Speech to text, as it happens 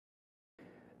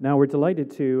Now we're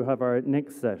delighted to have our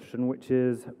next session, which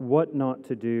is What Not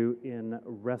to Do in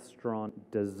Restaurant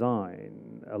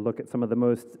Design. A look at some of the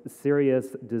most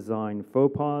serious design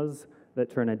faux pas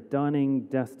that turn a dining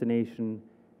destination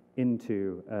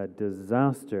into a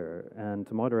disaster. And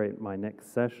to moderate my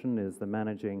next session is the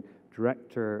managing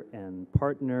director and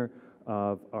partner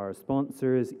of our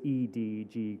sponsors,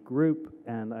 EDG Group,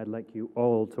 and I'd like you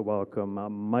all to welcome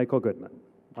Michael Goodman.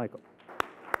 Michael.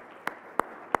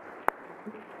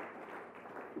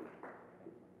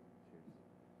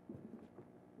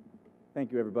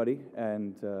 Thank you, everybody,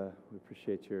 and we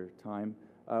appreciate your time.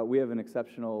 We have an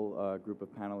exceptional group of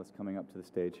panelists coming up to the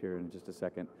stage here in just a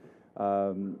second.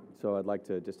 So I'd like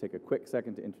to just take a quick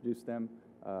second to introduce them.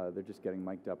 They're just getting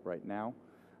mic'd up right now.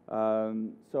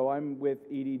 So I'm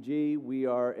with EDG. We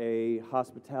are a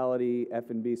hospitality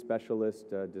F&B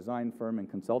specialist design firm and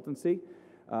consultancy.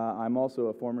 I'm also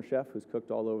a former chef who's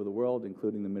cooked all over the world,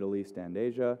 including the Middle East and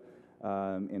Asia.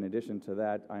 In addition to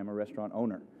that, I'm a restaurant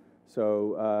owner.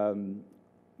 So,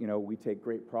 you know, we take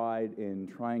great pride in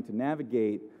trying to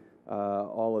navigate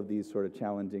all of these sort of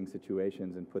challenging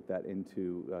situations and put that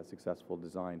into successful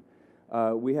design.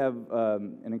 We have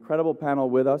an incredible panel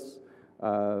with us.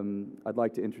 I'd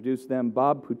like to introduce them.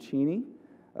 Bob Puccini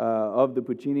of the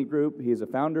Puccini Group. He is a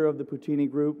founder of the Puccini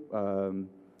Group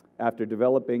after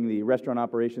developing the restaurant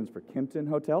operations for Kimpton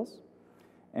Hotels.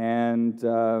 And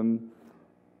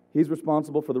he's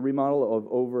responsible for the remodel of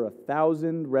over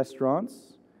 1,000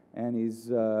 restaurants, and he's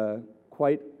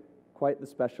quite the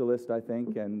specialist, I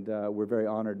think, and we're very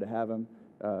honored to have him,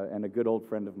 and a good old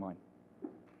friend of mine.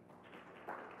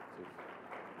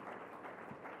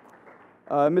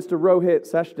 Mr. Rohit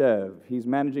Sachdev, he's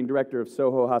managing director of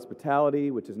Soho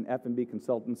Hospitality, which is an F&B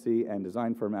consultancy and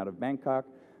design firm out of Bangkok.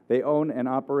 They own and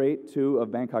operate two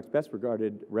of Bangkok's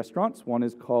best-regarded restaurants. One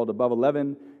is called Above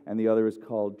 11, and the other is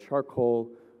called Charcoal.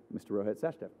 Mr. Rohit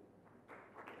Sachdev.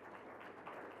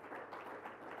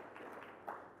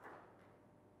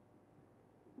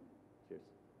 Cheers.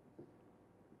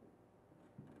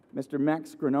 Mr.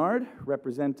 Max Grenard,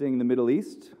 representing the Middle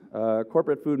East,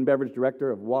 corporate food and beverage director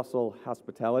of Wasl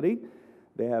Hospitality.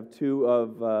 They have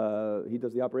he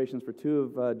does the operations for two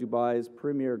of Dubai's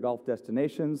premier golf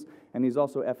destinations, and he's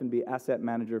also F&B asset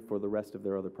manager for the rest of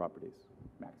their other properties.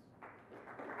 Max.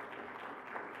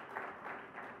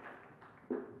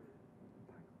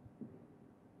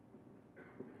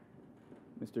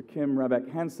 Mr. Kim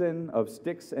Rabeck Hansen of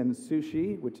Sticks and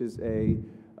Sushi, which is a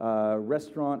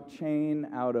restaurant chain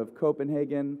out of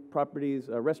Copenhagen.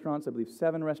 Restaurants, I believe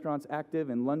 7 restaurants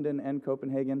active in London and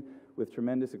Copenhagen with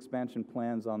tremendous expansion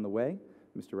plans on the way.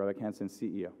 Mr. Rabeck Hansen,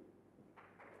 CEO.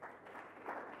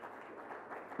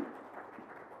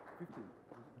 15.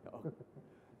 Oh.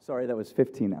 Sorry, that was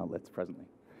 15 outlets presently.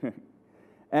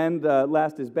 And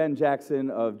last is Ben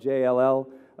Jackson of JLL.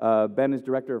 Ben is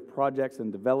Director of Projects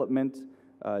and Development.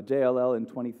 JLL in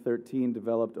 2013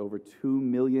 developed over 2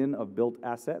 million of built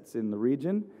assets in the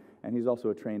region, and he's also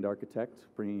a trained architect,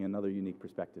 bringing another unique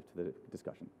perspective to the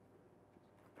discussion.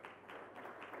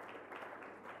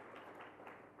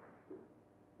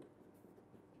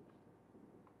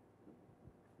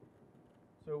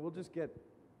 So we'll just there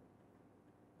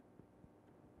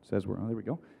we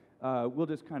go. We'll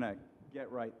just kind of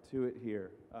get right to it here.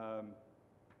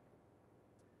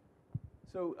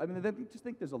 So, I mean, I just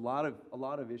think there's a lot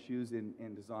of issues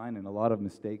in design and a lot of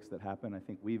mistakes that happen. I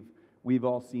think we've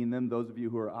all seen them. Those of you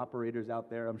who are operators out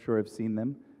there, I'm sure have seen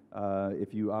them.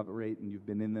 If you operate and you've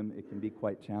been in them, it can be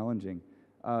quite challenging.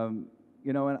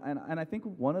 You know, and I think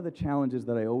one of the challenges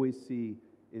that I always see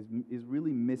is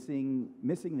really missing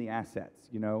the assets.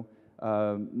 You know,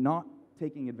 not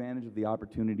taking advantage of the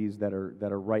opportunities that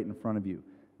are right in front of you.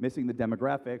 Missing the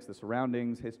demographics, the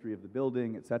surroundings, history of the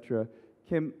building, etc.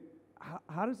 Kim,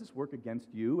 how does this work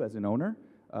against you as an owner,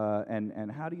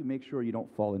 and how do you make sure you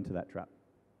don't fall into that trap?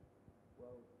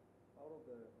 Well, out of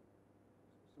the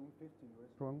soon 15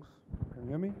 restaurants, can you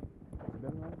hear me? Is it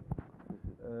better now?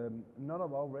 None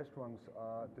of our restaurants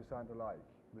are designed alike.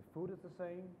 The food is the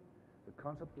same, the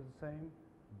concept is the same,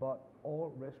 but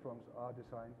all restaurants are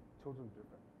designed totally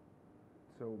different.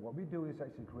 So what we do is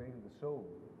actually creating the soul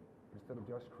instead of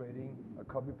just creating a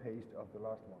copy-paste of the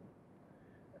last one.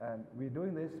 And we're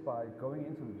doing this by going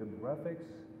into the demographics.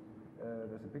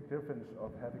 There's a big difference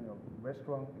of having a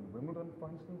restaurant in Wimbledon,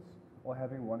 for instance, or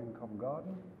having one in Covent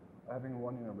Garden, or having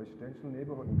one in a residential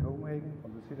neighborhood in Copenhagen or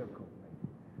the city of Copenhagen.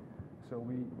 So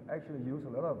we actually use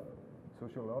a lot of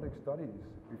sociological studies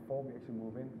before we actually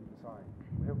move into design.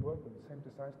 We have worked with the same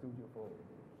design studio for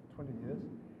 20 years,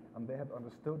 and they have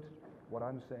understood what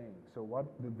I'm saying. So what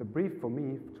the brief for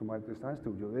me to my design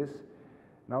studio is,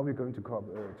 now we're going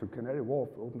to Canary Wharf,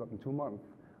 opened up in 2 months.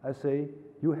 I say,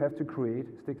 you have to create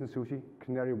Sticks and Sushi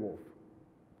Canary Wharf.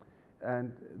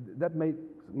 And that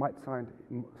might sound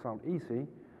easy,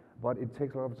 but it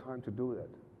takes a lot of time to do that.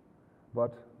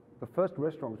 But the first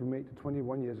restaurants we made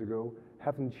 21 years ago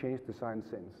haven't changed design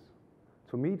since.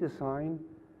 To me, design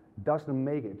doesn't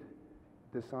make it.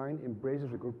 Design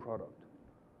embraces a good product.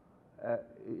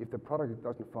 If the product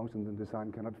doesn't function, then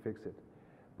design cannot fix it.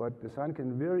 But design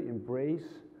can really embrace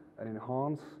and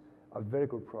enhance a very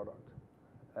good product.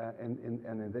 And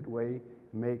in that way,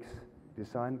 makes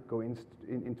design go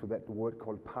into that word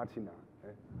called patina.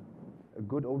 A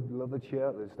good old leather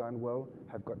chair that's done well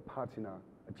have got patina.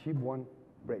 A cheap one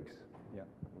breaks. Yeah,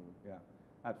 yeah,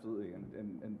 absolutely.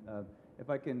 And if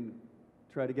I can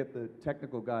try to get the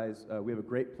technical guys, we have a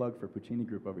great plug for Puccini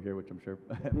Group over here, which I'm sure,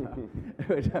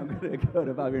 which I'm going to go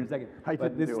to Bob here in a second.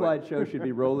 But this slideshow should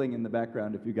be rolling in the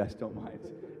background if you guys don't mind.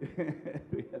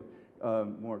 We have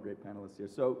more great panelists here.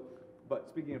 So, but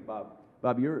speaking of Bob,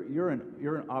 you're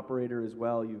an operator as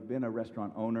well. You've been a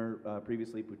restaurant owner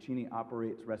previously. Puccini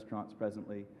operates restaurants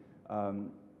presently,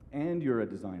 and you're a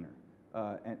designer.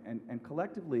 And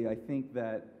collectively, I think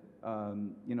that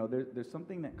you know, there's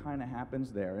something that kind of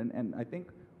happens there, and I think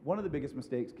one of the biggest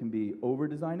mistakes can be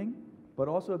over-designing, but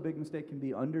also a big mistake can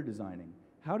be under-designing.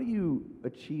 How do you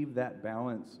achieve that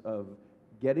balance of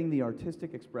getting the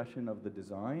artistic expression of the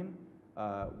design,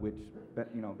 which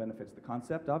you know, benefits the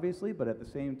concept, obviously, but at the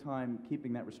same time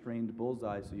keeping that restrained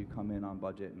bullseye so you come in on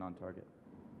budget and on target?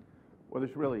 Well,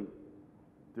 there's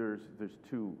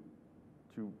two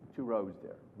roads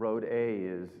there. Road A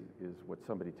is what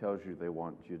somebody tells you they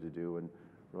want you to do, and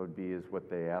road B is what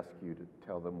they ask you to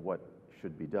tell them what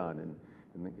should be done. And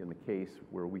in the case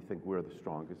where we think we're the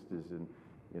strongest is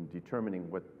in determining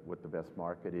what the best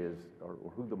market is, or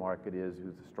who the market is,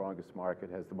 who's the strongest market,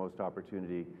 has the most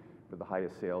opportunity for the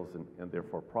highest sales and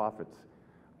therefore profits.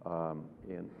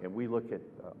 And we look at,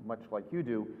 much like you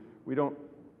do,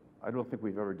 I don't think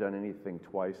we've ever done anything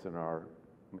twice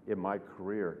in my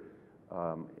career.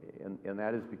 And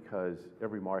that is because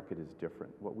every market is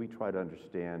different. What we try to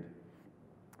understand,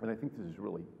 and I think this is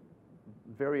really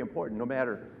very important, no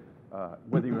matter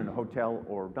whether you're in a hotel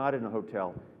or not in a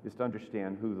hotel, is to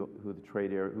understand who's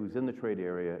in the trade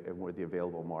area and where the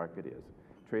available market is.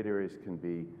 Trade areas can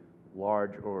be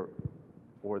large or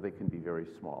they can be very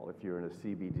small. If you're in a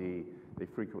CBD, they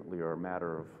frequently are a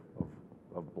matter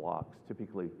of blocks.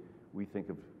 Typically, we think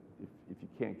of if you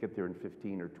can't get there in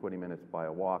 15 or 20 minutes by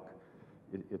a walk,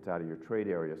 it's out of your trade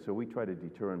area. So we try to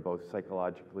determine both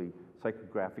psychologically,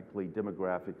 psychographically,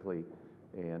 demographically,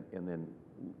 and then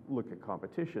look at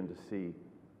competition to see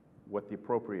what the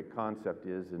appropriate concept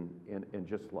is. And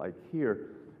just like here,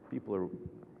 people are,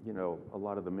 you know, a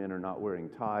lot of the men are not wearing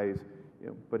ties, you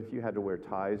know, but if you had to wear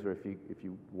ties or if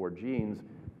you wore jeans,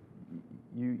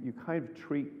 you kind of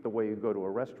treat the way you go to a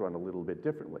restaurant a little bit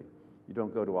differently. You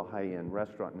don't go to a high-end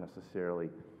restaurant necessarily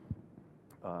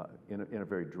in a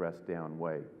very dressed down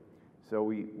way. So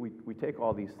we take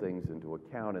all these things into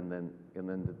account, and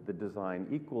then the design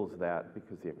equals that,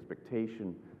 because the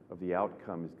expectation of the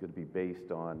outcome is going to be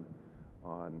based on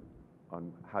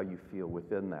how you feel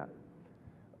within that.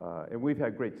 And we've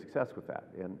had great success with that,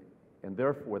 and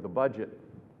therefore the budget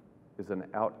is an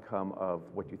outcome of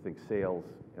what you think sales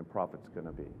and profit's going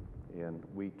to be. And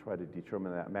we try to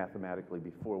determine that mathematically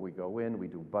before we go in. We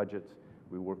do budgets.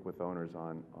 We work with owners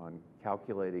on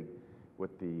calculating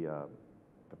what the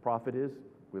profit is.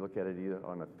 We look at it either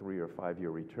on a 3 or 5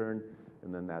 year return,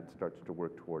 and then that starts to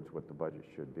work towards what the budget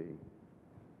should be.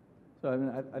 So I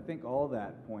mean, I think all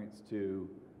that points to,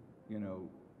 you know,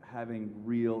 having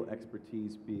real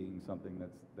expertise being something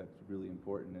that's really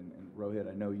important. And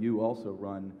Rohit, I know you also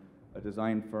run a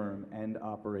design firm and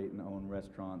operate and own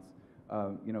restaurants.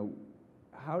 You know,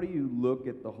 how do you look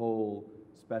at the whole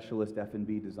specialist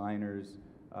F&B designers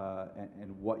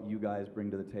and what you guys bring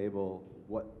to the table,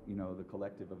 what, you know, the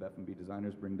collective of F&B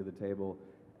designers bring to the table?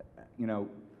 You know,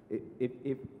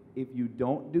 if you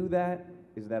don't do that,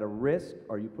 is that a risk?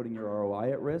 Are you putting your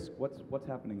ROI at risk? What's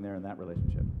happening there in that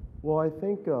relationship? Well, I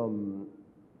think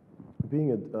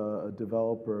being a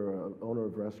developer, owner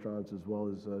of restaurants, as well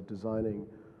as designing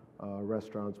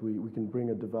restaurants, we can bring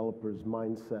a developer's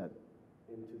mindset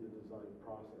into the design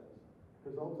process.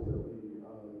 Because ultimately, you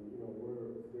know,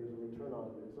 there's a return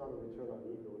on, it's not a return on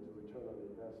ego, it's a return on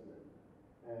investment.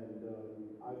 And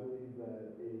I believe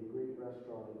that a great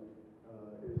restaurant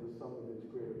is a sum of its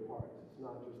greater parts. It's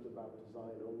not just about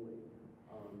design only.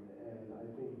 And I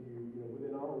think you know,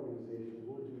 within our organization,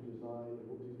 we'll do design,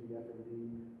 we'll do the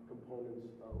F&B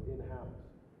components in-house.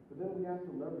 But then we have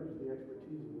to leverage the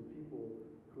expertise of the people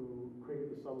who create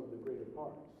the sum of the greater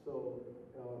parts. So,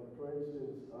 for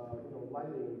instance,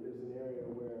 lighting is an area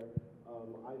where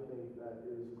I think that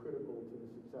is critical to the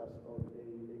success of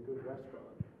a good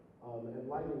restaurant. And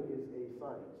lighting is a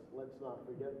science. Let's not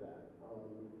forget that.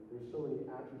 There's so many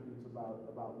attributes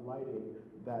about lighting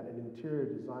that an interior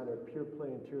designer, pure play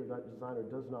interior designer,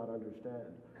 does not understand.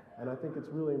 And I think it's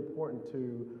really important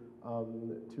to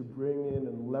bring in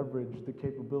and leverage the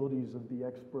capabilities of the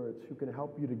experts who can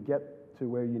help you to get to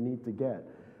where you need to get.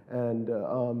 And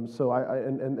so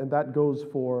and that goes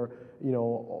for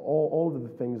all of the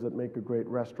things that make a great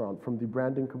restaurant, from the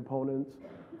branding components,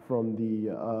 from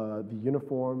the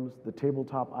uniforms, the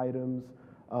tabletop items.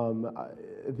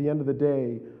 At the end of the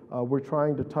day, we're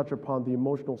trying to touch upon the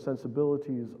emotional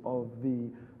sensibilities of the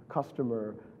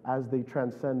customer as they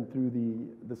transcend through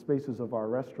the spaces of our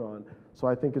restaurant. So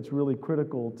I think it's really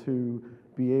critical to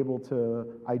be able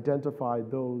to identify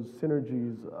those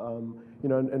synergies.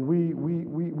 And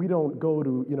we don't go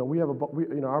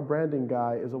to, our branding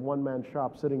guy is a one-man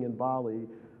shop sitting in Bali,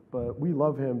 but we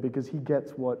love him because he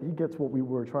gets what we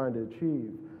were trying to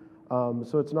achieve.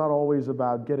 So it's not always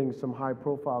about getting some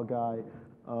high-profile guy,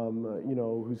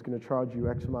 who's going to charge you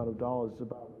X amount of dollars. It's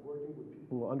about working with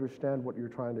people who understand what you're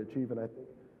trying to achieve, and I think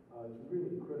it's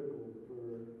really critical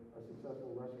for a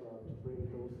successful restaurant to bring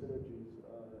those synergies,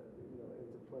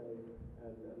 into play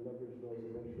and leverage those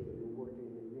and make sure that you're working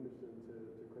in unison to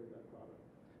create that product.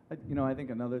 I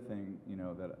think another thing,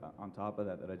 that on top of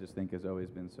that I just think has always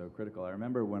been so critical. I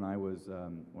remember when I was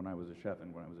a chef,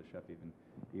 and when I was a chef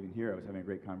even here, I was having a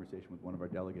great conversation with one of our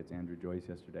delegates, Andrew Joyce,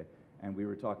 yesterday, and we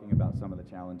were talking about some of the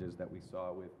challenges that we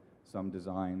saw with some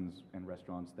designs and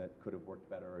restaurants that could have worked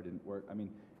better or didn't work. I mean,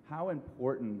 how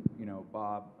important,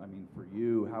 Bob, for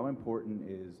you, how important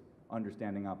is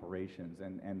understanding operations?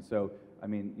 And so,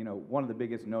 one of the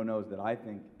biggest no-nos that I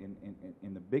think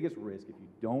in the biggest risk, if you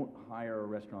don't hire a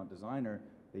restaurant designer,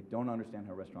 they don't understand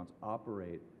how restaurants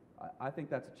operate. I think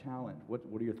that's a challenge. What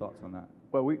are your thoughts on that?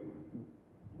 Well,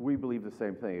 we believe the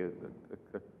same thing.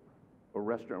 A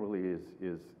restaurant really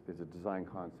is a design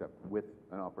concept with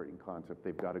an operating concept.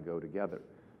 They've got to go together.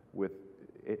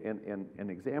 And an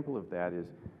example of that is,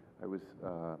 I was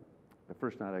the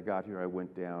first night I got here, I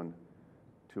went down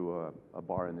to a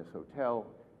bar in this hotel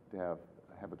to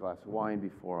have a glass of wine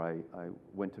before I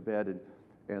went to bed,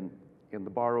 and the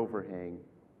bar overhang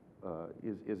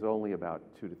is only about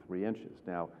 2 to 3 inches.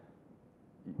 Now,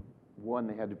 one,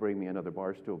 they had to bring me another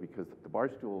bar stool because the bar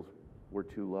stools were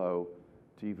too low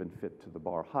to even fit to the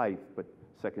bar height, but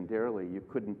secondarily, you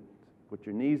couldn't put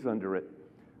your knees under it,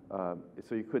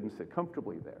 so you couldn't sit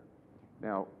comfortably there.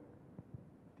 Now,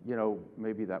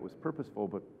 maybe that was purposeful,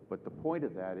 but the point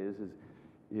of that is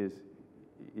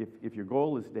if your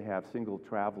goal is to have single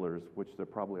travelers, which there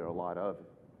probably are a lot of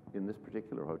in this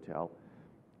particular hotel,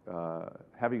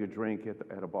 having a drink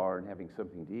at a bar and having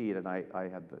something to eat, and I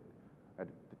had the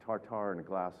tartare and a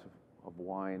glass of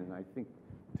wine, and I think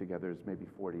together is maybe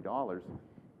 $40.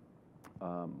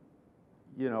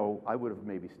 I would have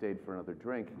maybe stayed for another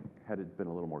drink had it been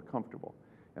a little more comfortable.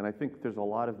 And I think there's a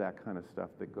lot of that kind of stuff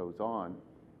that goes on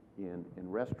in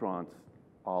restaurants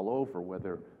all over,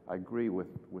 whether I agree with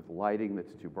lighting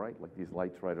that's too bright, like these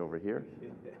lights right over here.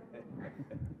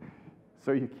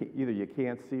 So either you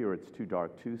can't see or it's too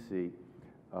dark to see.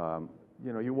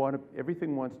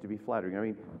 Everything wants to be flattering. I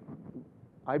mean,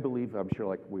 I believe, I'm sure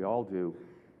like we all do,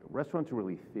 restaurants are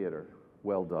really theater,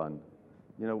 well done.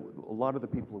 A lot of the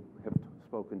people who have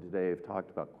spoken today have talked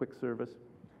about quick service,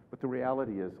 but the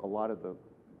reality is a lot of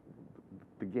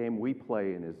the game we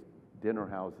play in is dinner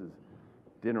houses.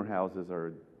 Dinner houses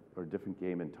are a different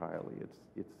game entirely.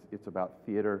 It's about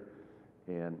theater,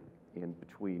 and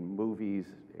between movies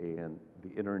and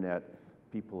the internet,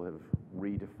 people have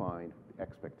redefined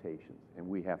expectations, and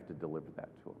we have to deliver that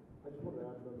to them. I just want to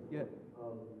add another point. Yeah.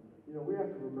 We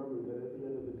have to remember that at the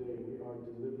end of the day, we are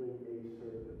delivering a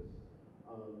service,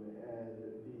 and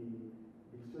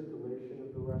the circulation of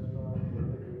the restaurant, the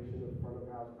integration of front of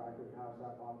house, back of house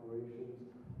operations,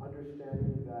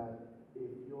 understanding that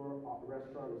if your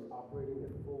restaurant is operating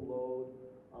at full load,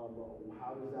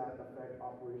 how does that affect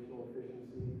operational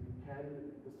efficiency?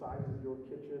 Can the size of your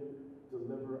kitchen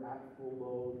deliver at full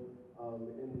load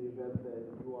in the event that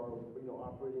you are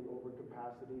operating over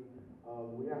capacity?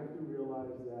 We have to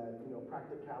realize that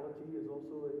practicality is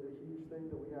also a huge thing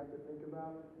that we have to think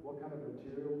about. What kind of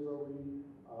materials are we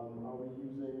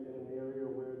using in an area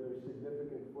where there's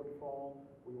significant footfall?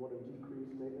 We want to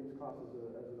decrease maintenance costs as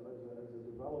a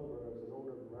developer, as an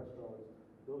owner of restaurants.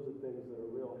 Those are things that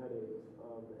are real headaches,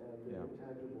 and they're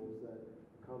intangibles that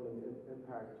come and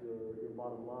impact your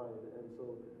bottom line. And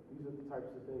so these are the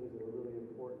types of things that are really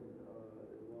important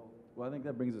Well, I think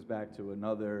that brings us back to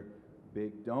another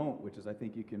big don't, which is I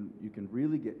think you can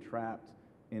really get trapped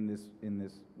in this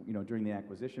during the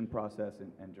acquisition process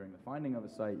and during the finding of a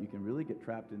site. You can really get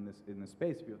trapped in this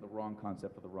space if you have the wrong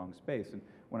concept for the wrong space. And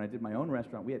when I did my own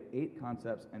restaurant, we had 8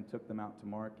 concepts and took them out to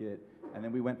market, and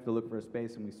then we went to look for a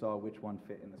space and we saw which one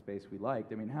fit in the space we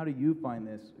liked. I mean, how do you find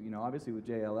this? Obviously with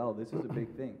JLL, this is a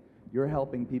big thing. You're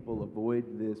helping people avoid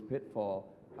this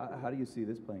pitfall. How do you see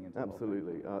this playing into?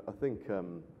 Absolutely. I think a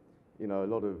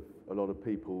lot of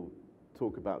people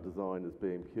talk about design as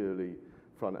being purely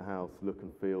front of house, look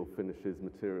and feel, finishes,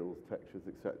 materials, textures,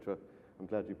 etc. I'm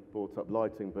glad you brought up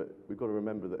lighting, but we've got to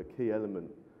remember that a key element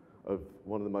of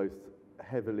one of the most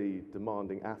heavily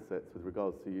demanding assets with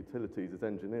regards to utilities is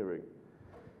engineering.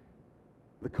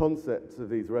 The concepts of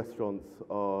these restaurants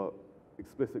are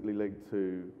explicitly linked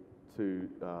to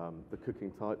the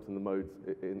cooking types and the modes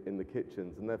in the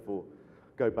kitchens, and therefore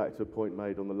go back to a point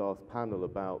made on the last panel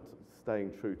about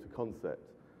staying true to concept.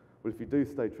 Well, if you do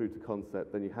stay true to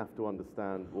concept, then you have to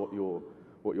understand what your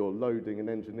loading and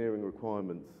engineering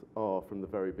requirements are from the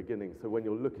very beginning. So when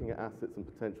you're looking at assets and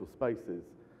potential spaces,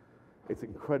 it's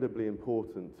incredibly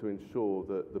important to ensure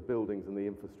that the buildings and the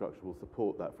infrastructure will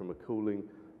support that from a cooling,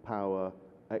 power,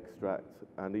 extract,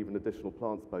 and even additional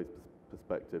plant space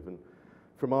perspective. And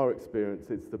from our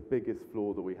experience, it's the biggest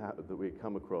flaw that we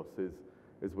come across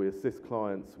is we assist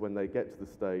clients when they get to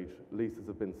the stage, leases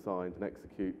have been signed and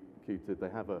executed, they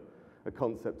have a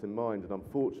concept in mind, and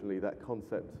unfortunately that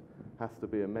concept has to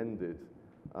be amended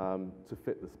to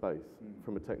fit the space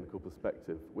from a technical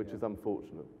perspective, which is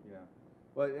unfortunate. Yeah.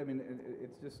 Well, I mean,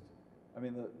 it's just, I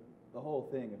mean, the whole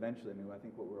thing eventually, I mean, I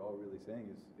think what we're all really saying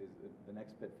is the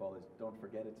next pitfall is don't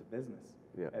forget it's a business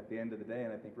at the end of the day.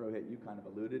 And I think, Rohit, you kind of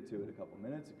alluded to it a couple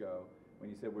minutes ago when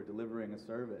you said we're delivering a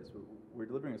service. We're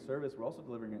delivering a service, we're also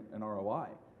delivering an ROI.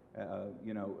 I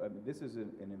mean, this is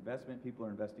an investment, people are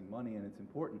investing money, and it's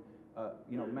important.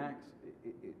 Max,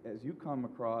 as you come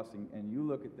across and you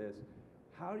look at this,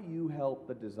 how do you help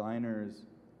the designers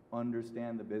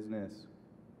understand the business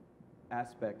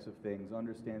aspects of things,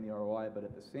 understand the ROI, but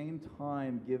at the same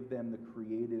time give them the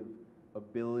creative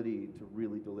ability to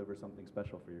really deliver something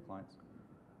special for your clients?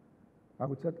 I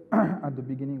would say at the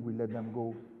beginning we let them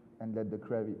go and let the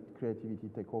creativity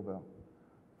take over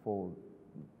for,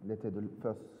 let's say, the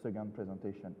first, second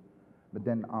presentation. But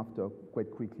then after,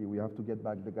 quite quickly, we have to get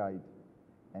back the guide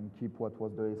and keep what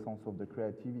was the essence of the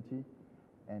creativity,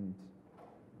 and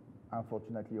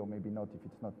unfortunately, or maybe not if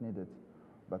it's not needed,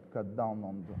 but cut down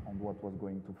on what was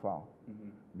going too far.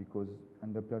 Because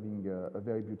end up having a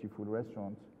very beautiful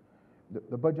restaurant,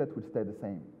 the budget will stay the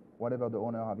same. Whatever the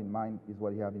owner have in mind is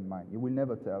what he have in mind. He will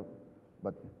never tell,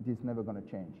 but this is never going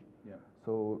to change. Yeah.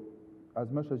 So as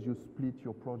much as you split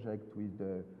your project with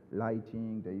the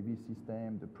lighting, the AV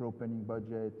system, the propelling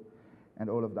budget, and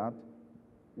all of that,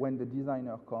 when the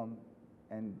designer come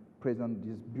and present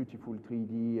this beautiful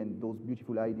 3D and those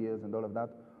beautiful ideas and all of that,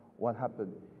 what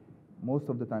happened? Most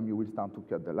of the time you will start to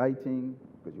cut the lighting,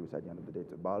 because you will say at the end of the day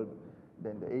it's a bulb.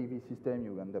 Then the AV system,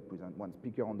 you end up with one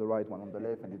speaker on the right, one on the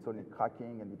left, and it's only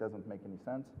cracking and it doesn't make any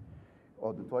sense.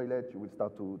 Or the toilet, you will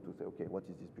start to say, okay, what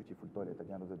is this beautiful toilet? At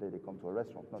the end of the day, they come to a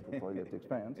restaurant, not a toilet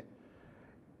experience.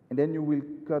 And then you will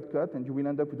cut, and you will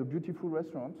end up with a beautiful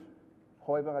restaurant.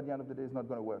 However, at the end of the day, it's not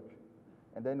going to work.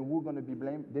 And then who's going to be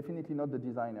blamed? Definitely not the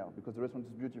designer, because the restaurant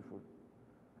is beautiful.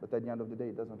 But at the end of the day,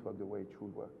 it doesn't work the way it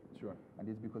should work. Sure. And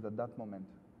it's because at that moment,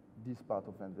 this part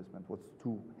of the investment was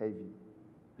too heavy.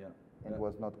 Yeah. And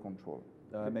was not controlled.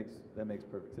 That makes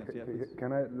perfect sense. Yeah, please.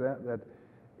 Can I that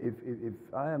if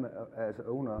I am as an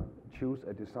owner choose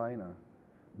a designer,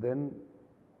 then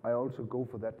I also go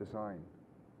for that design.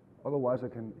 Otherwise, I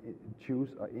can choose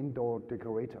an indoor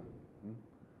decorator,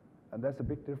 and that's a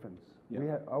big difference.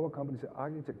 Yeah. Our company is an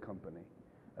architect company,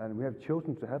 and we have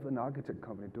chosen to have an architect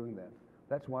company doing that.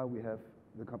 That's why we have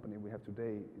the company we have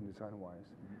today in DesignWise,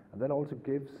 and that also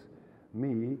gives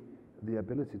me the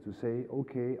ability to say,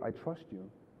 okay, I trust you.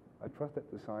 I trust that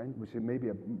design, which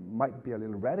might be a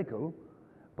little radical,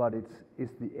 but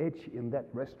it's the edge in that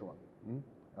restaurant.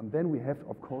 And then we have,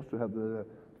 of course, to have the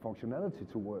functionality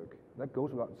to work. That goes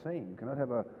without saying. You cannot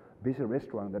have a busy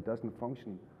restaurant that doesn't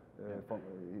function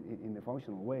in a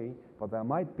functional way, but there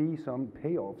might be some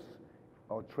payoffs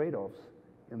or trade-offs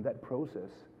in that process.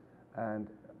 And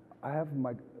I have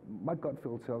my gut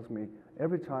feel tells me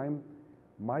every time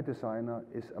my designer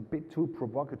is a bit too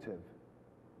provocative,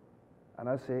 and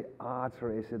I say,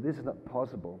 Teresa, this is not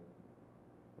possible,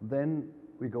 then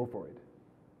we go for it,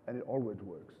 and it always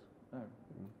works.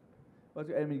 Well,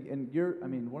 I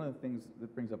mean, one of the things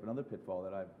that brings up another pitfall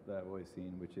that I've always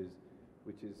seen, which is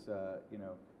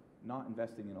not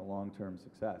investing in a long-term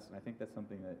success. And I think that's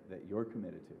something that you're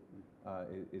committed to,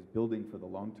 is building for the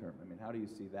long term. I mean, how do you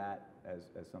see that as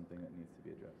something that needs to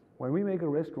be addressed? When we make a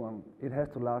restaurant, it has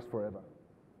to last forever.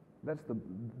 That's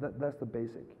the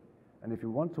basic. And if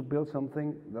you want to build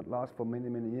something that lasts for many,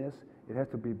 many years, it has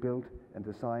to be built and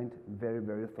designed very,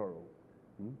 very thorough.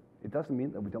 It doesn't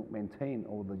mean that we don't maintain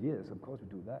over the years. Of course we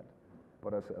do that.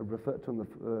 But as I referred to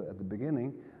at the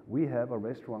beginning, we have a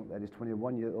restaurant that is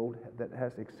 21 years old that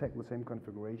has exactly the same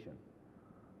configuration.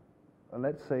 And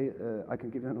let's say, I can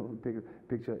give you another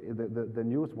picture. The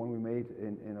newest one we made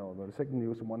the second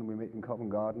newest one we made in Covent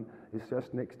Garden is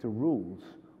just next to Rules,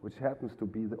 which happens to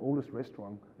be the oldest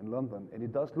restaurant in London. And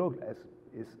it does look as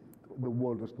is the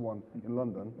oldest one in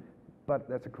London, but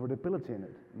there's a credibility in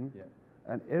it. Yeah.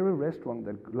 And every restaurant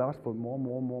that lasts for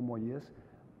more years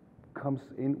comes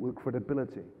in with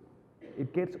credibility.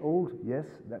 It gets old, yes,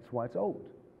 that's why it's old.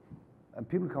 And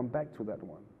people come back to that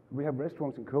one. We have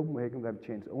restaurants in Copenhagen that have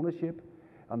changed ownership,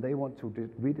 and they want to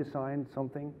redesign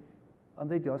something, and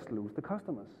they just lose the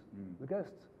customers, the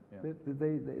guests. Yeah.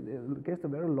 The guests are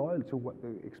very loyal to what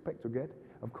they expect to get.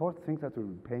 Of course, things have to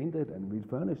be painted and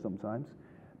refurnished sometimes,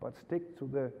 but stick to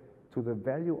the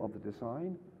value of the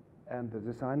design, and the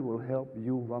design will help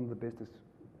you run the business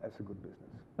as a good business.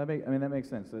 That makes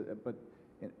sense. But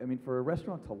I mean, for a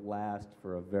restaurant to last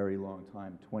for a very long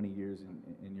time, 20 years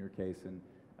in your case, and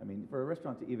I mean, for a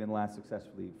restaurant to even last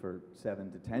successfully for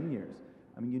 7 to 10 years,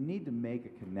 I mean, you need to make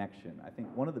a connection. I think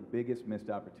one of the biggest missed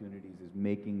opportunities is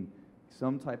making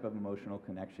some type of emotional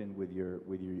connection with your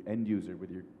end user,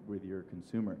 with your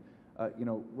consumer.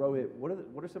 Rohit,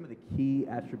 what are some of the key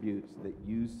attributes that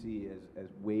you see as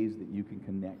ways that you can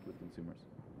connect with consumers?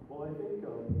 Well, I think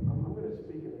I'm going to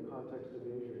speak in the context of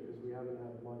Asia because we haven't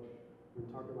had much. We're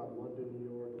talking about London,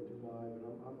 New York, and Dubai,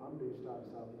 but I'm based out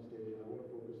of Southeast Asia. I want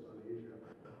to focus on Asia.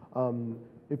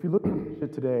 If you look at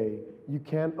Asia today, you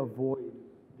can't avoid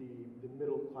the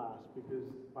middle class because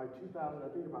by 2000, I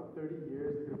think about 30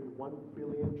 years, there's going to be 1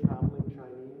 billion traveling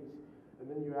Chinese, and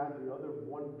then you add the other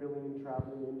 1 billion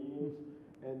traveling Indians,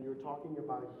 and you're talking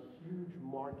about a huge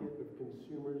market of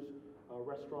consumers,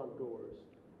 restaurant goers.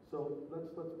 So let's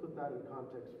put that in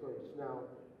context first. Now,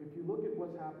 if you look at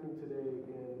what's happening today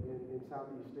in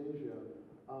Southeast Asia,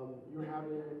 you're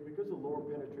having, because of lower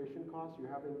penetration costs,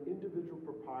 you're having individual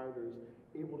proprietors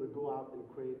able to go out and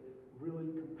create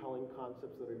really compelling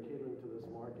concepts that are catering to this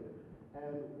market.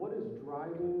 And what is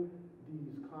driving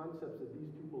these concepts that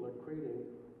these people are creating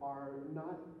are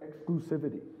not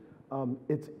exclusivity.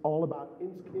 It's all about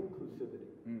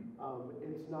inclusivity.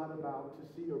 It's not about to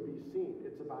see or be seen.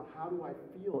 It's about how do I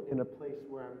feel in a place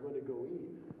where I'm going to go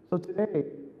eat. So today,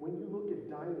 when you look at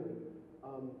dining,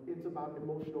 it's about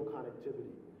emotional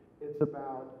connectivity. It's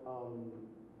about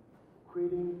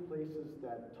creating places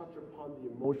that touch upon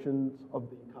the emotions of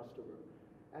the customer.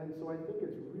 And so I think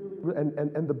it's really,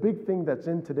 and the big thing that's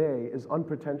in today is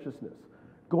unpretentiousness.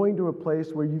 Going to a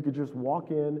place where you could just walk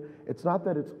in. It's not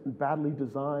that it's badly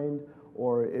designed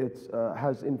or it's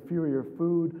has inferior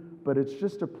food, but it's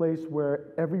just a place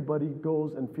where everybody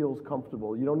goes and feels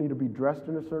comfortable. You don't need to be dressed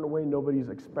in a certain way. Nobody's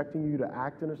expecting you to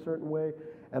act in a certain way.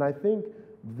 And I think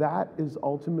that is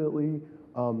ultimately,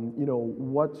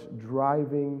 what's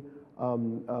driving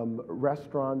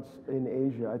restaurants in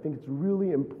Asia. I think it's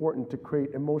really important to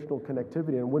create emotional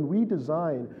connectivity. And when we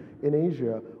design in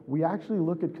Asia, we actually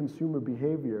look at consumer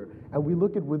behavior and we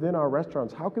look at within our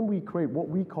restaurants, how can we create what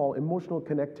we call emotional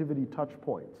connectivity touch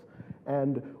points?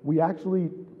 And we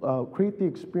actually create the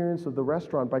experience of the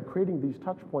restaurant by creating these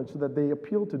touch points so that they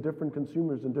appeal to different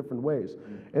consumers in different ways.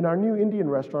 In our new Indian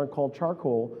restaurant called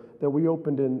Charcoal that we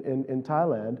opened in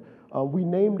Thailand, we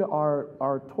named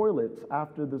our toilets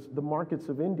after the markets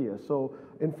of India. So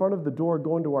in front of the door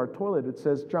going to our toilet, it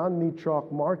says Chandni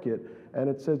Chowk Market, and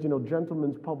it says,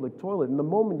 gentlemen's public toilet. And the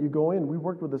moment you go in, we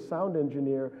worked with a sound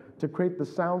engineer to create the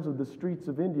sounds of the streets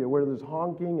of India, where there's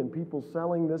honking and people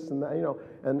selling this and that,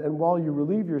 and while you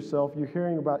relieve yourself, you're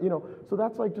hearing about, so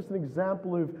that's like just an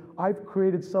example of, I've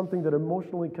created something that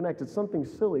emotionally connects. It's something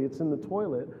silly, it's in the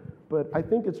toilet, but I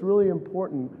think it's really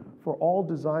important for all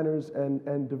designers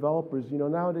and developers.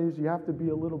 Nowadays you have to be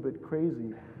a little bit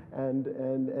crazy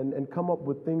and come up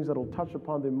with things that'll touch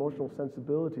upon the emotional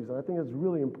sensibilities. And I think it's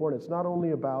really important. It's not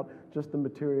only about just the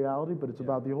materiality, but it's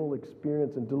about the whole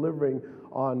experience and delivering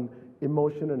on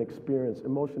emotion and experience. Yeah,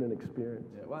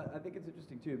 well, I think it's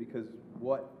interesting too, because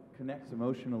what connects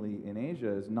emotionally in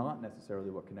Asia is not necessarily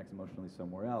what connects emotionally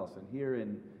somewhere else. And here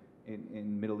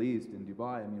in Middle East, in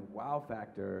Dubai, I mean, wow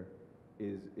factor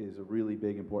is a really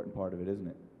big, important part of it, isn't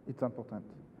it? It's important.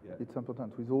 Yeah. It's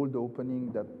important. With all the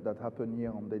opening that happen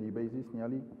here on daily basis,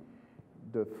 nearly,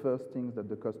 the first things that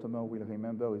the customer will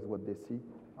remember is what they see,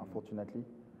 unfortunately.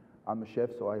 I'm a chef,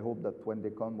 so I hope that when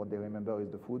they come, what they remember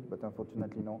is the food, but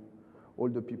unfortunately, no. All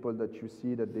the people that you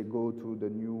see that they go to the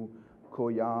new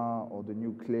Koya or the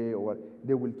new Clay or what,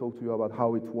 they will talk to you about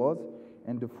how it was,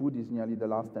 and the food is nearly the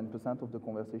last 10% of the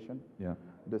conversation. Yeah.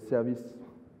 The service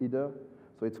either.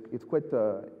 So it's quite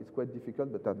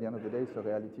difficult, but at the end of the day, it's a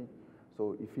reality.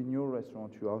 So if in your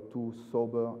restaurant you are too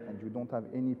sober and you don't have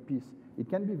any piece, it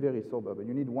can be very sober, but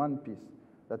you need one piece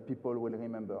that people will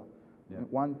remember. Yeah.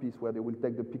 One piece where they will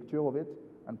take the picture of it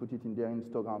and put it in their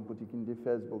Instagram, put it in their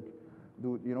Facebook.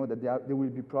 That they will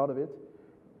be proud of it.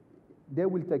 They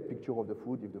will take picture of the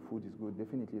food. If the food is good,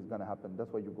 definitely it's going to happen.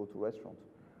 That's why you go to restaurants.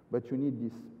 But you need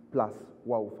this plus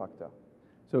wow factor.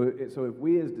 So if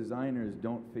we as designers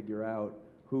don't figure out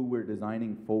who we're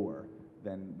designing for,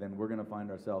 then we're going to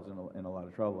find ourselves in a lot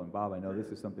of trouble. And Bob, I know this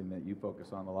is something that you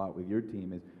focus on a lot with your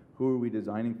team, is who are we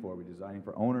designing for? Are we designing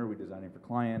for owner? Are we designing for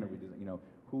client? Are we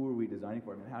who are we designing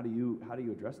for? I mean, how do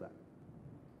you address that?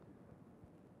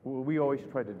 Well, we always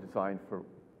try to design for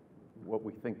what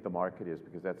we think the market is,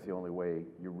 because that's the only way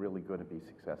you're really going to be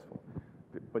successful.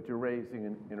 But you're raising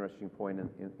an interesting point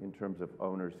in terms of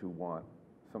owners who want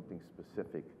something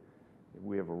specific.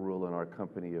 We have a rule in our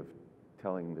company of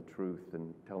telling the truth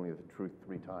and telling the truth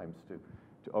 3 times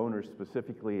to owners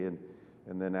specifically, and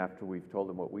then after we've told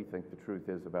them what we think the truth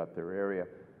is about their area,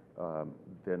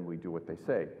 then we do what they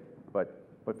say. But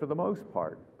for the most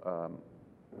part,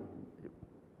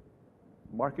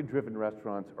 market-driven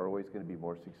restaurants are always going to be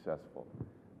more successful.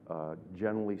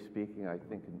 Generally speaking, I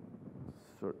think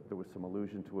there was some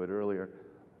allusion to it earlier.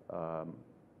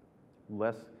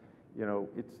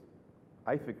 It's,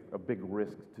 I think, a big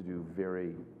risk to do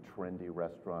very trendy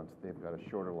restaurants. They've got a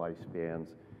shorter lifespans.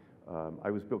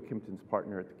 I was Bill Kimpton's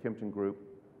partner at the Kimpton Group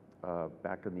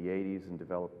back in the 80s and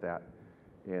developed that.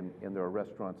 And there are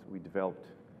restaurants that we developed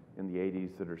in the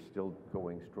 80s that are still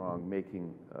going strong,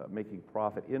 making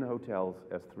profit in hotels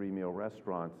as 3-meal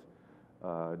restaurants,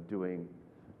 doing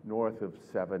north of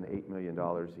 $7-8 million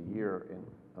a year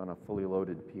on a fully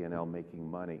loaded P&L, making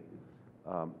money.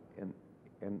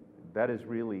 And that is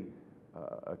really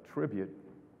a tribute,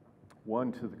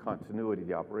 one, to the continuity of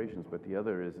the operations, but the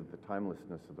other is the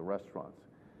timelessness of the restaurants.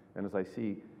 And as I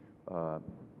see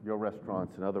your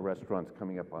restaurants and other restaurants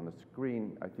coming up on the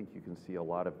screen, I think you can see a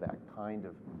lot of that kind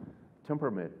of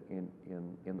temperament in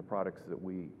the products that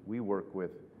we work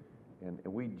with, and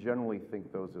we generally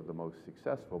think those are the most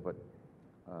successful. But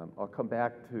I'll come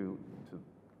back to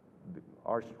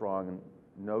our strong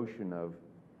notion of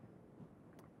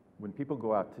when people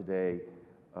go out today,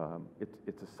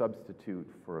 it's a substitute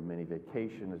for a mini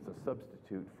vacation. It's a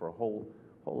substitute for a whole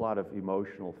lot of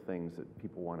emotional things that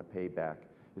people want to pay back.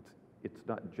 It's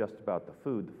not just about the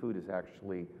food. The food is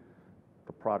actually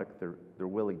the product they're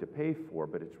willing to pay for,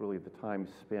 but it's really the time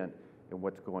spent and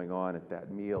what's going on at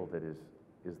that meal that is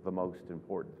the most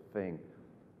important thing.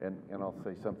 And I'll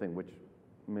say something which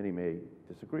many may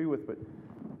disagree with, but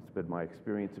it's been my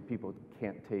experience that people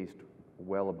can't taste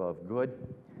well above good.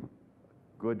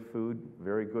 Good food,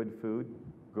 very good food,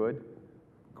 good.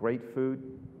 Great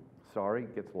food, sorry,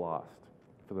 gets lost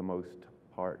for the most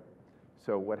part.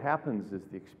 So what happens is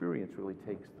the experience really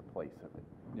takes the place of it.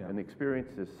 Yeah. And the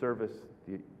experience is service,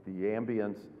 the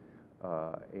ambience,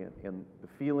 and the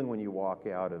feeling when you walk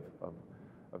out of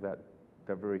that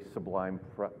very sublime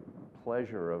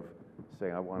pleasure of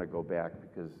saying, I want to go back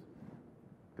because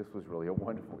this was really a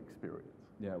wonderful experience.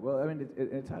 Yeah, well, I mean,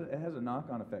 it has a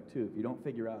knock-on effect, too. If you don't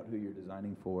figure out who you're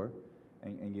designing for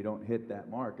and you don't hit that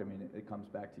mark, I mean, it comes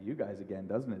back to you guys again,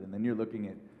 doesn't it? And then you're looking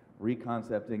at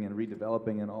reconcepting and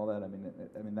redeveloping and all that. I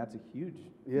mean, that's a huge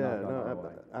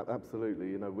ROI. Absolutely.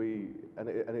 You know,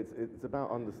 it's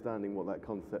about understanding what that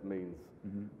concept means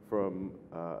from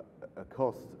a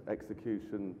cost,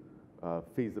 execution,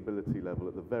 feasibility level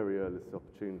at the very earliest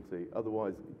opportunity.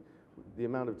 Otherwise, the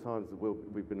amount of times that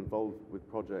we've been involved with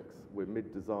projects, we're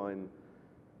mid-design,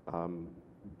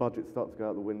 budgets start to go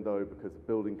out the window because of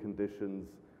building conditions,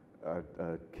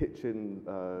 kitchen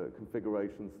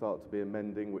configurations start to be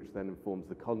amending, which then informs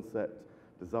the concept,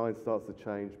 design starts to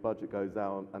change, budget goes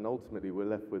out, and ultimately we're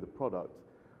left with a product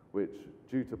which,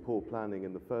 due to poor planning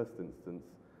in the first instance,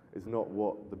 is not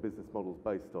what the business model is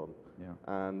based on. Yeah.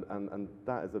 And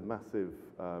that is a massive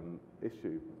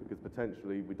issue, because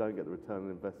potentially we don't get the return on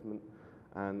investment,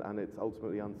 and it's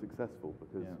ultimately unsuccessful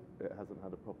because it hasn't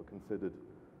had a proper considered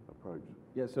approach.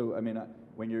 Yeah, so I mean,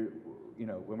 when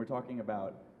we're talking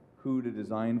about who to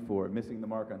design for, missing the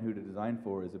mark on who to design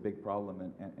for is a big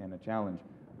problem and a challenge.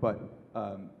 But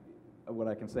what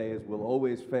I can say is we'll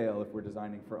always fail if we're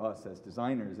designing for us as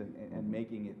designers and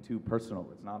making it too personal.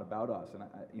 It's not about us. And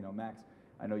you know, Max,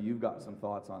 I know you've got some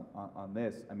thoughts on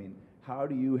this. I mean, how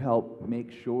do you help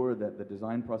make sure that the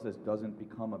design process doesn't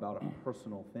become about a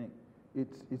personal thing?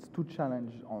 It's two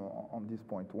challenges on this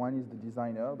point. One is the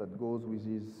designer that goes with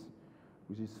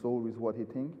his soul, with what he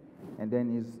thinks, and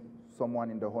then is someone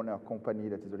in the owner company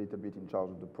that is a little bit in charge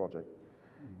of the project.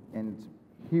 And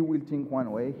he will think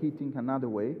one way, he think another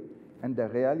way, and the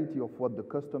reality of what the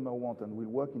customer wants and will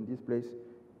work in this place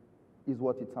is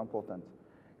what is important.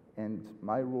 And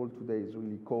my role today is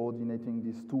really coordinating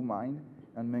these two minds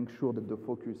and make sure that the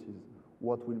focus is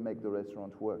what will make the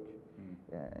restaurant work.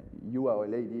 You are a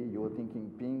lady, you're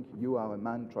thinking pink. You are a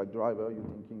man, truck driver, you're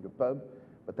thinking a pub.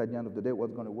 But at the end of the day,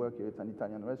 what's going to work here? It's an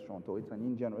Italian restaurant or it's an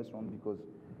Indian restaurant, because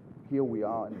here we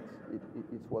are and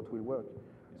it's what will work.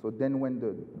 So then when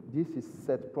this is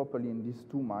set properly in these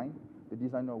two minds, the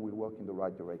designer will work in the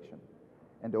right direction.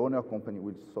 And the owner company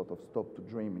will sort of stop to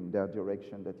dream in their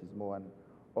direction that is more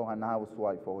an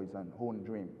housewife or is an own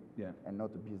dream, and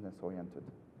not a business oriented.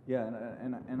 Yeah,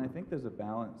 and I think there's a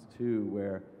balance too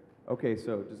where, okay,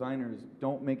 so designers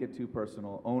don't make it too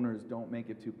personal, owners don't make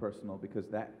it too personal, because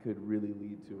that could really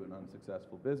lead to an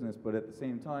unsuccessful business. But at the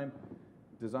same time,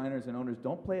 designers and owners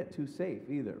don't play it too safe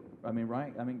either. I mean,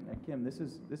 right? I mean, Kim, this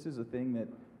is a thing that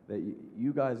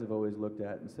you guys have always looked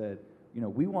at and said, you know,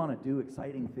 we want to do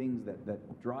exciting things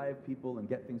that drive people and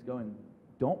get things going.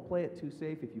 Don't play it too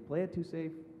safe. If you play it too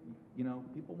safe, you know,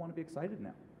 people want to be excited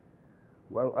now.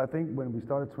 Well, I think when we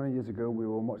started 20 years ago, we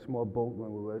were much more bold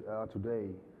than we are today.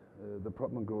 The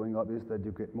problem growing up is that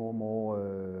you get more and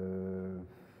more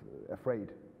afraid.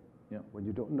 Yeah. When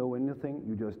you don't know anything,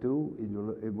 you just do.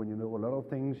 When you know a lot of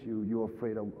things, you're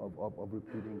afraid of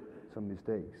repeating some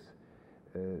mistakes.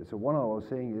 So one of our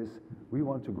saying is, we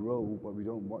want to grow, but we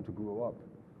don't want to grow up.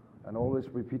 And I always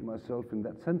repeat myself in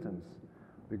that sentence,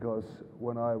 because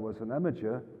when I was an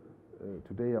amateur,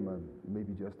 today I'm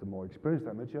maybe just a more experienced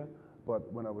amateur,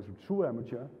 but when I was a true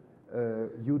amateur,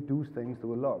 you do things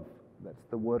with love. That's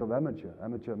the word of amateur.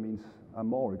 Amateur means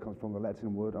amor. It comes from the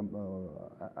Latin word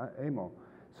amor.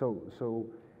 So,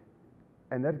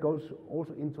 and that goes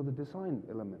also into the design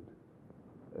element.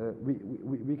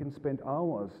 We can spend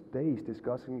hours, days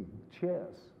discussing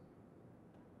chairs.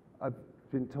 I've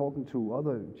been talking to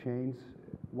other chains.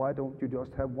 Why don't you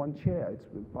just have one chair? It's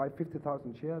buy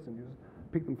 50,000 chairs and you just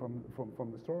pick them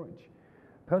from the storage.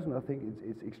 Personally, I think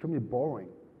it's extremely boring.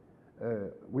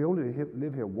 We only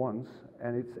live here once,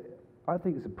 and I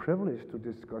think it's a privilege to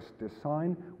discuss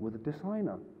design with a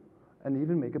designer and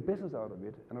even make a business out of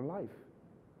it and a life.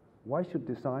 Why should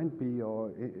design be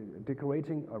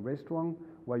decorating a restaurant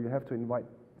where you have to invite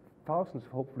thousands,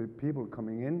 hopefully, people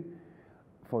coming in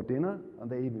for dinner, and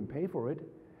they even pay for it,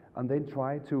 and then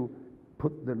try to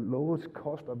put the lowest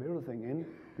cost of everything in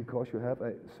because you have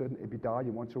a certain EBITDA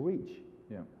you want to reach?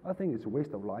 Yeah. I think it's a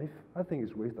waste of life. I think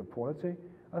it's a waste of quality.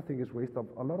 I think it's a waste of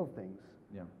a lot of things.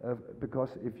 Yeah. Because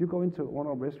if you go into one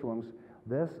of the restaurants,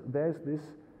 there's this,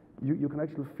 you can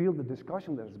actually feel the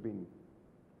discussion there's been.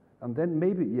 And then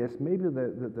maybe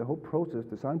the whole process,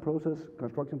 design process,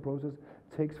 construction process,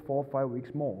 takes 4 or 5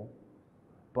 weeks more.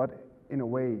 But in a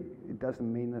way, it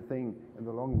doesn't mean a thing in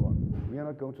the long run. We are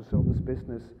not going to sell this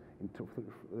business in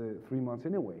 3 months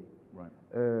anyway. Right.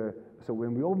 So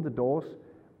when we open the doors,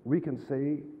 we can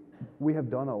say we have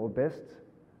done our best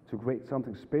to create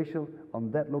something special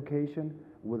on that location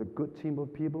with a good team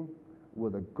of people,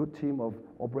 with a good team of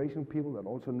operation people that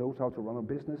also knows how to run a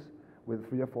business with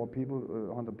 3 or 4 people,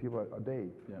 100 people a day.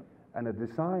 Yeah. And the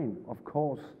design, of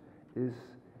course, is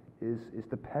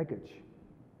the package.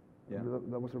 Yeah.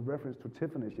 There was a reference to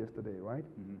Tiffany's yesterday, right?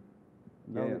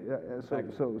 Mm-hmm.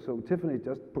 So Tiffany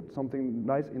just put something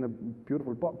nice in a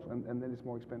beautiful box, and then it's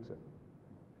more expensive.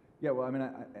 Yeah, well, I mean,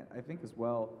 I think as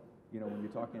well, you know, when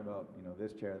you're talking about, you know,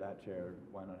 this chair, that chair,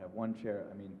 why not have one chair?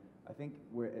 I mean, I think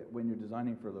when you're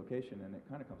designing for a location, and it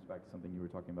kind of comes back to something you were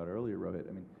talking about earlier, Rohit,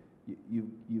 I mean,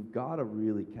 you've got to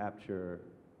really capture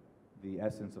the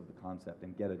essence of the concept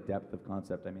and get a depth of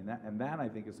concept. I mean, that I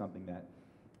think is something that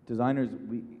designers,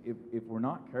 if we're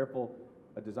not careful,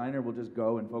 a designer will just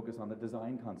go and focus on the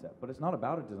design concept. But it's not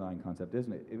about a design concept,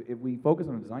 isn't it? If we focus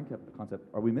on a design concept,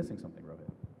 are we missing something, Rohit?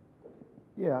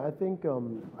 Yeah, I think,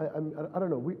 I don't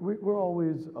know, we're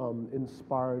always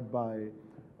inspired by,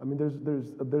 I mean,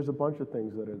 there's a bunch of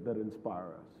things that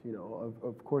inspire us. You know,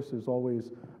 of course, there's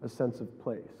always a sense of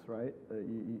place, right?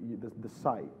 The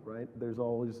site, right? There's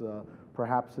always,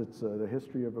 perhaps it's the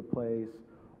history of a place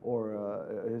or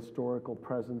a historical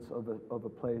presence of a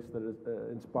place that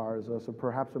inspires us, or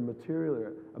perhaps a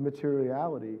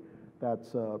materiality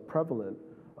that's prevalent.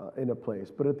 in a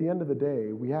place. But at the end of the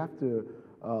day, we have to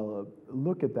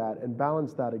look at that and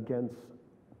balance that against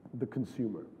the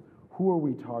consumer. Who are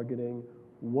we targeting?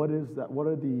 What is that? What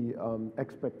are the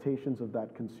expectations of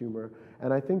that consumer?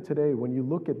 And I think today, when you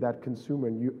look at that consumer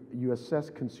and you assess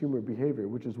consumer behavior,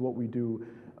 which is what we do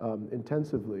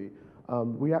intensively,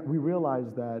 we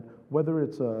realize that whether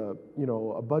it's a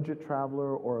budget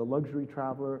traveler or a luxury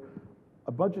traveler,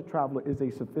 a budget traveler is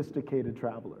a sophisticated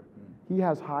traveler. He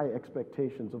has high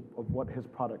expectations of what his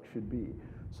product should be.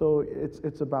 So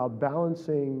it's about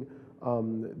balancing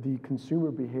the consumer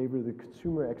behavior, the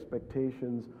consumer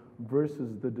expectations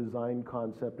versus the design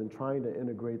concept, and trying to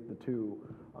integrate the two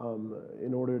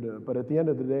in order to, but at the end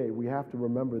of the day, we have to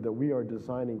remember that we are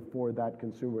designing for that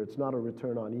consumer. It's not a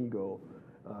return on ego,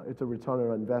 it's a return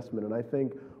on investment. And I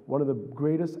think one of the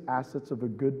greatest assets of a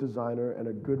good designer and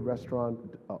a good restaurant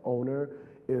owner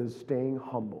is staying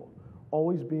humble.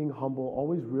 Always being humble,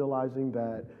 always realizing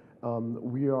that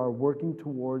we are working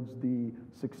towards the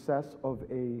success of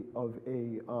a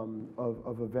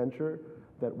venture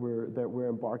that we're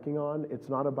embarking on. It's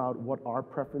not about what our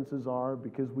preferences are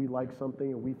because we like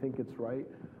something and we think it's right.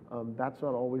 That's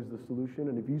not always the solution.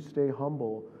 And if you stay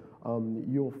humble,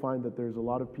 you'll find that there's a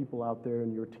lot of people out there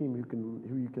in your team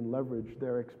who you can leverage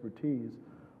their expertise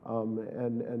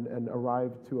and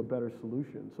arrive to a better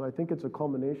solution. So I think it's a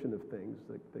culmination of things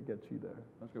that gets you there.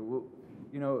 That's good. Well,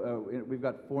 we've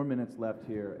got 4 minutes left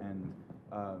here, and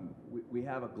we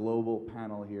have a global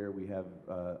panel here. We have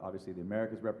obviously the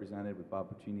Americas represented with Bob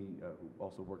Puccini, who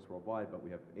also works worldwide, but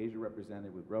we have Asia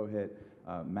represented with Rohit,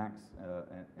 Max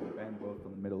and Ben, both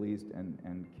from the Middle East,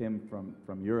 and Kim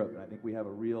from Europe. And I think we have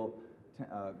a real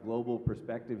global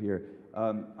perspective here.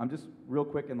 I'm just real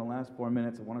quick in the last 4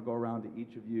 minutes, I want to go around to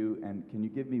each of you, and can you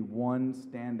give me one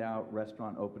standout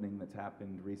restaurant opening that's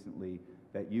happened recently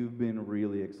that you've been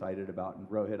really excited about? And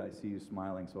Rohit, I see you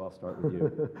smiling, so I'll start with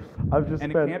you.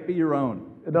 It can't be your own.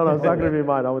 No, it's not going to be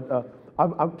mine.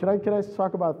 Can I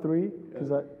talk about three?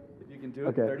 If you can do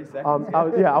it okay. in 30 seconds.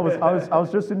 I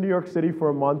was just in New York City for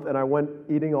a month, and I went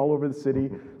eating all over the city.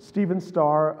 Steven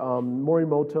Starr,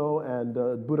 Morimoto, and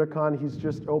Budokan. He's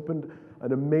just opened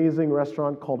an amazing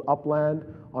restaurant called Upland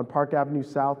on Park Avenue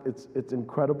South. It's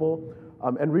incredible.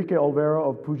 Enrique Olvera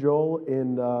of Pujol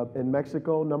in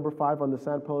Mexico, number 5 on the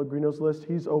San Pellegrinos list.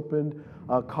 He's opened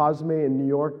Cosme in New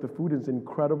York. The food is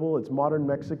incredible. It's modern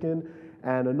Mexican.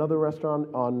 And another restaurant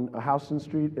on Houston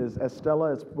Street is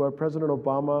Estela. It's where President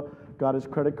Obama got his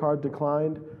credit card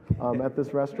declined at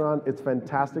this restaurant. It's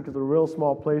fantastic. It's a real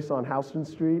small place on Houston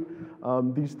Street.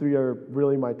 These three are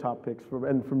really my top picks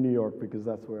from New York, because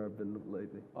that's where I've been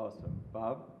lately. Awesome.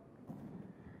 Bob?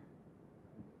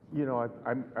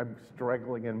 I'm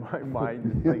struggling in my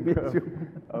mind to think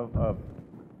of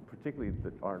particularly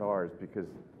that aren't ours, because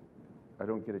I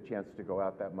don't get a chance to go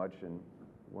out that much, and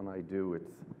when I do,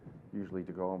 it's usually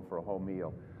to go home for a whole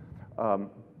meal.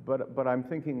 But I'm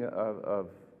thinking of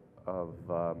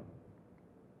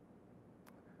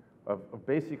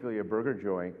basically a burger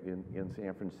joint in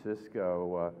San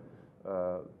Francisco,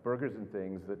 burgers and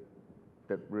things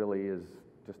that really is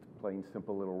just a plain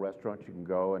simple little restaurant. You can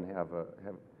go and have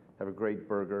a great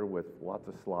burger with lots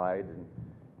of slide,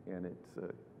 and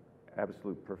it's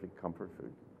absolute perfect comfort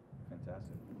food.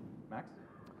 Fantastic. Max?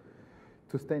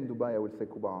 To stay in Dubai, I would say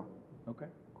Kubara. Okay.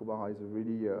 Kubara is a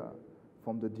really,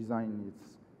 from the design,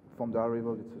 from the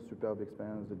arrival, it's a superb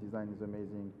experience. The design is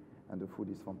amazing, and the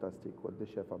food is fantastic. What the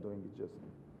chefs are doing is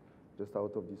just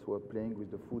out of this world, playing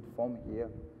with the food from here.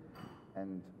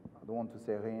 And I don't want to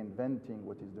say reinventing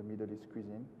what is the Middle East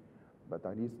cuisine, but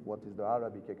at least what is the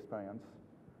Arabic experience.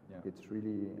 Yeah. It's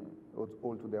really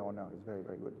all to their honor. It's very,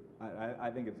 very good.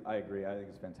 I agree. I think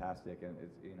it's fantastic, and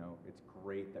it's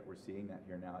great that we're seeing that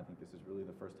here now. I think this is really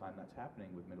the first time that's happening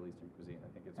with Middle Eastern cuisine. I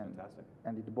think it's fantastic.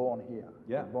 And it's born here.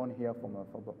 Yeah. It's born here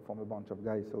from a bunch of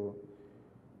guys. So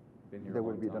they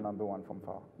will be the number one from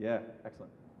far. Yeah.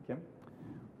 Excellent. Kim?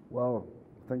 Well,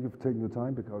 thank you for taking the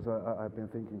time, because I've been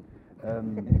thinking.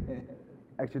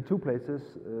 Actually, 2 places.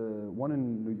 I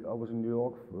was in New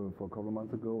York for a couple of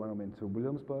months ago, and I went to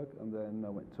Williamsburg, and then I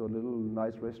went to a little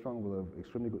nice restaurant with an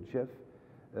extremely good chef,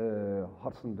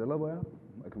 Hudson, Delaware.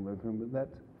 I can recommend that.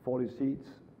 40 seats,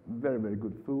 very, very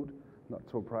good food, not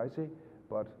so pricey,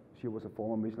 but she was a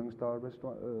former Michelin-star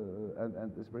restaurant,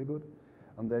 and it's very good.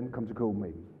 And then come to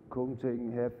Copenhagen.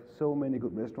 Copenhagen have so many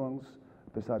good restaurants.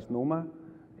 Besides Noma,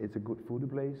 it's a good foodie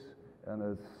place,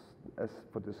 and as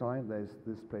for design, there's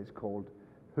this place called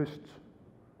Høst.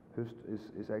 Høst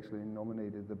is actually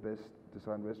nominated the best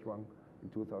design restaurant in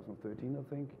 2013, I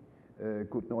think.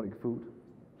 Good Nordic food.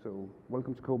 So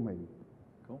welcome to Copenhagen.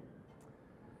 Cool.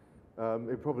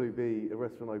 It'll probably be a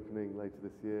restaurant opening later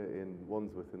this year in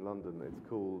Wandsworth in London. It's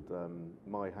called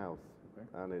My House,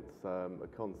 and it's a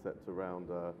concept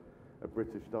around a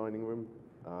British dining room,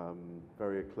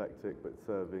 very eclectic, but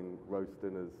serving roast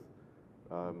dinners,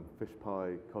 fish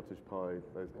pie, cottage pie,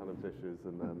 those kind of dishes,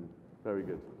 and very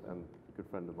good. And a good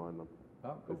friend of mine is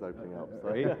opening up.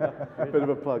 So bit of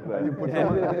a plug there.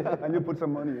 And you put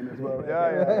some money in as well.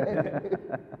 Yeah.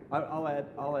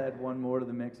 I'll add one more to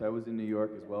the mix. I was in New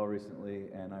York as well recently,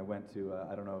 and I went to,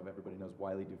 I don't know if everybody knows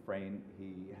Wiley Dufresne.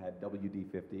 He had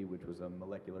WD50, which was a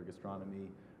molecular gastronomy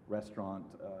restaurant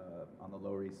on the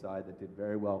Lower East Side that did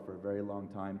very well for a very long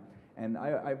time. And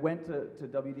I went to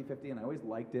WD50, and I always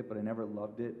liked it, but I never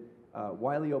loved it.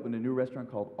 Wiley opened a new restaurant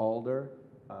called Alder,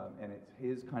 and it's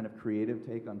his kind of creative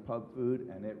take on pub food,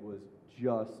 and it was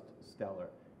just stellar.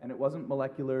 And it wasn't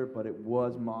molecular, but it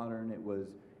was modern.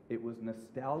 It was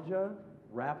nostalgia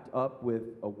wrapped up with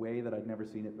a way that I'd never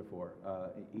seen it before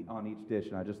on each dish,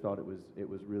 and I just thought it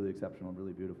was really exceptional and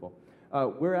really beautiful.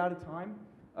 We're out of time,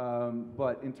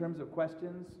 but in terms of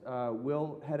questions,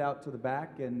 we'll head out to the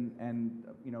back, and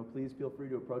please feel free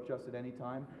to approach us at any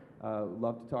time.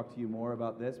 Love to talk to you more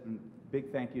about this. And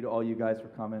big thank you to all you guys for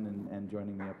coming and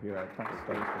joining me up here. I thought it was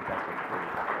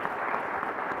fantastic.